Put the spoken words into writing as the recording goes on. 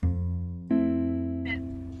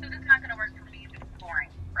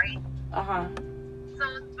Uh-huh. So,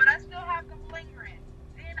 but I still have them lingering.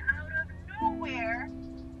 Then out of nowhere,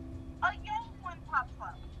 a young one pops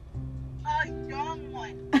up. A young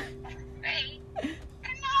one. Hey. And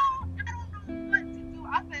no, I don't know what to do.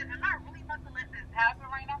 I said, am I really about to let this happen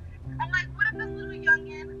right now? I'm like, what if this little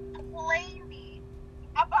youngin play me?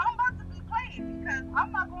 I'm about to be played because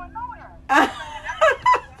I'm not going nowhere. I'm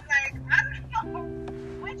like, I don't know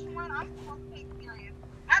which one I'm supposed to take serious.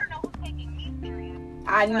 I don't know who's taking me serious.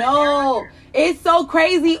 I know. It's so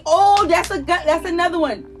crazy. Oh, that's another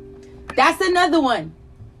one. That's another one.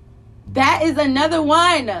 That is another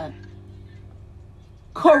one.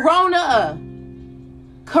 Corona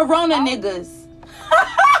niggas.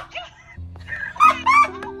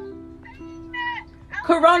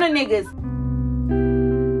 Corona niggas.